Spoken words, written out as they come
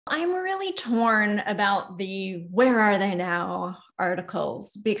I'm really torn about the "where are they now"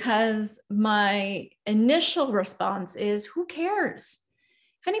 articles because my initial response is, who cares?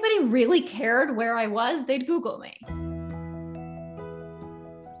 If anybody really cared where I was, they'd Google me.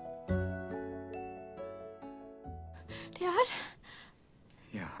 Dad?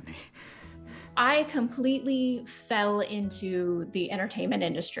 Yeah, honey. I completely fell into the entertainment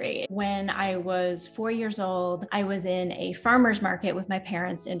industry. When I was 4 years old, I was in a farmer's market with my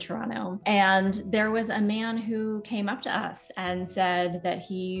parents in Toronto, and there was a man who came up to us and said that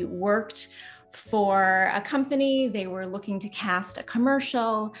he worked for a company. They were looking to cast a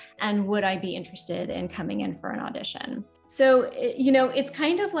commercial, and would I be interested in coming in for an audition? So, it's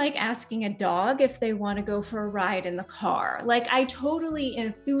kind of like asking a dog if they want to go for a ride in the car. Like, I totally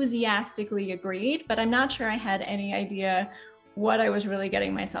enthusiastically agreed, but I'm not sure I had any idea what I was really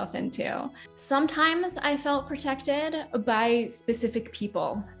getting myself into. Sometimes I felt protected by specific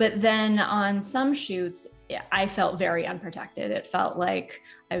people, but then on some shoots, I felt very unprotected. It felt like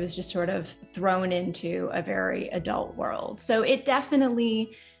I was just sort of thrown into a very adult world. So it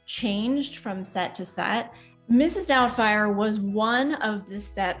definitely changed from set to set. Mrs. Doubtfire was one of the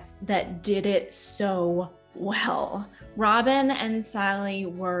sets that did it so well. Robin and Sally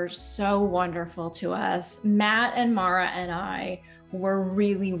were so wonderful to us. Matt and Mara and I were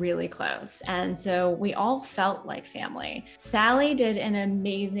really, really close. And so we all felt like family. Sally did an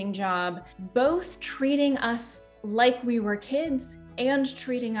amazing job, both treating us like we were kids and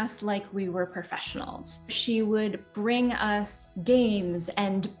treating us like we were professionals. She would bring us games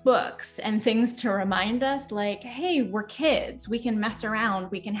and books and things to remind us like, hey, we're kids, we can mess around,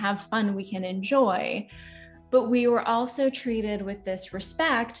 we can have fun, we can enjoy. But we were also treated with this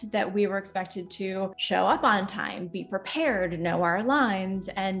respect that we were expected to show up on time, be prepared, know our lines,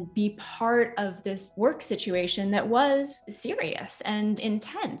 and be part of this work situation that was serious and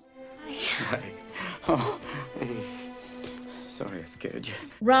intense. Hi. Oh, hey. Sorry I scared you.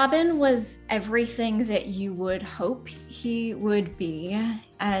 Robin was everything that you would hope he would be,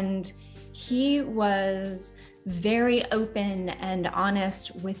 and he was very open and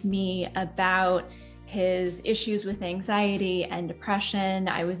honest with me about his issues with anxiety and depression.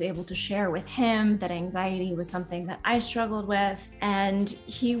 I was able to share with him that anxiety was something that I struggled with, and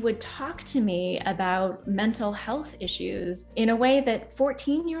he would talk to me about mental health issues in a way that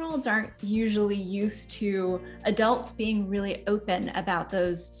 14-year-olds aren't usually used to adults being really open about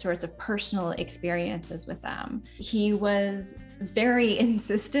those sorts of personal experiences with them. He was very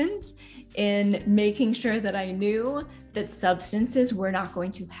insistent in making sure that I knew that substances were not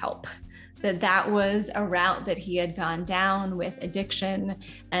going to help, that was a route that he had gone down with addiction,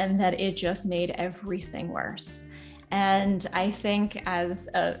 and that it just made everything worse. And I think as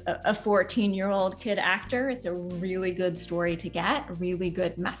a 14-year-old kid actor, it's a really good story to get, a really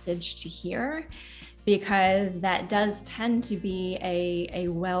good message to hear, because that does tend to be a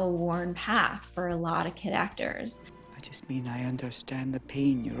well-worn path for a lot of kid actors. I just mean I understand the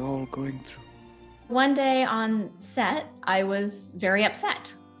pain you're all going through. One day on set, I was very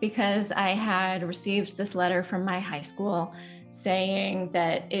upset because I had received this letter from my high school saying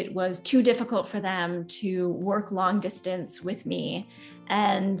that it was too difficult for them to work long distance with me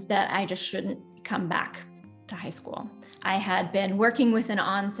and that I just shouldn't come back to high school. I had been working with an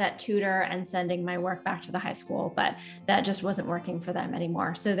on-set tutor and sending my work back to the high school, but that just wasn't working for them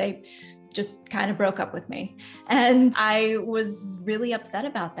anymore. So they just kind of broke up with me. And I was really upset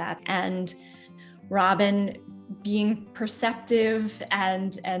about that. And Robin, being perceptive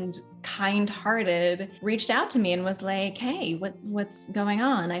and kind-hearted, reached out to me and was like, hey, what's going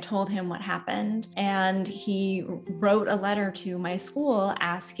on? I told him what happened, and he wrote a letter to my school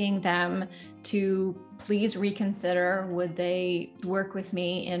asking them to please reconsider, would they work with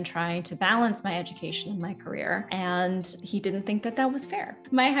me in trying to balance my education and my career? And he didn't think that that was fair.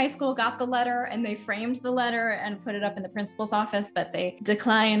 My high school got the letter and they framed the letter and put it up in the principal's office, but they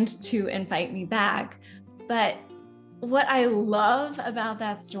declined to invite me back. But what I love about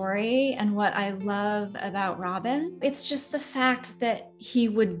that story and what I love about Robin, it's just the fact that he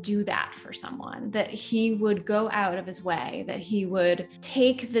would do that for someone, that he would go out of his way, that he would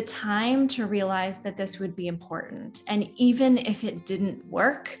take the time to realize that this would be important. And even if it didn't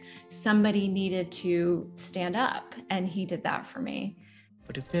work, somebody needed to stand up, and he did that for me.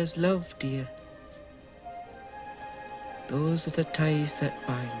 But if there's love, dear, those are the ties that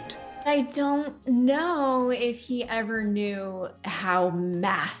bind. I don't know if he ever knew how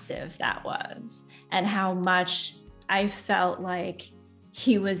massive that was and how much I felt like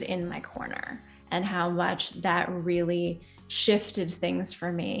he was in my corner and how much that really shifted things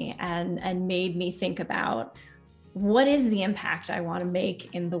for me and made me think about what is the impact I want to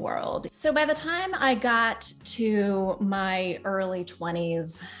make in the world? So by the time I got to my early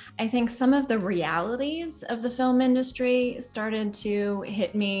 20s, I think some of the realities of the film industry started to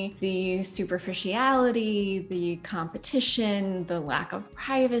hit me. The superficiality, the competition, the lack of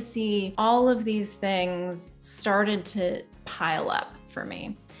privacy, all of these things started to pile up for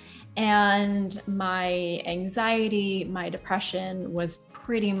me. And my anxiety, my depression was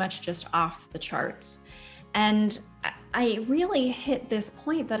pretty much just off the charts. And I really hit this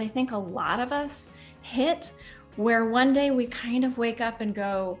point that I think a lot of us hit, where one day we kind of wake up and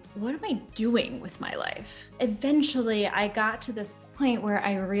go, what am I doing with my life? Eventually, I got to this point where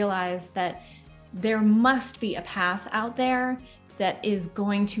I realized that there must be a path out there that is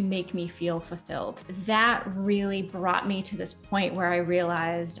going to make me feel fulfilled. That really brought me to this point where I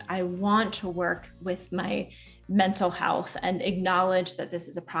realized I want to work with my mental health and acknowledge that this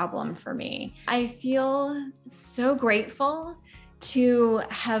is a problem for me. I feel so grateful to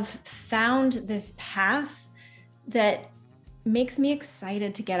have found this path that makes me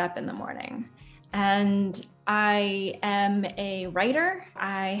excited to get up in the morning. And I am a writer.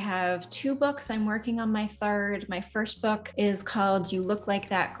 I have 2 books. I'm working on my 3rd. My first book is called You Look Like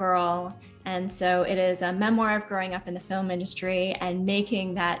That Girl. And so it is a memoir of growing up in the film industry and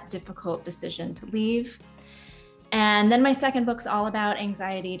making that difficult decision to leave. And then my second book's all about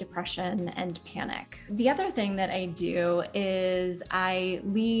anxiety, depression, and panic. The other thing that I do is I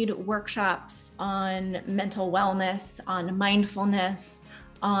lead workshops on mental wellness, on mindfulness,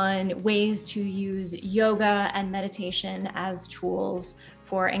 on ways to use yoga and meditation as tools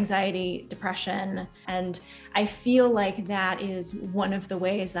for anxiety, depression. And I feel like that is one of the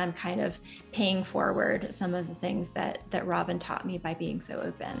ways I'm kind of paying forward some of the things that Robin taught me by being so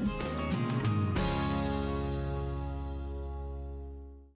open.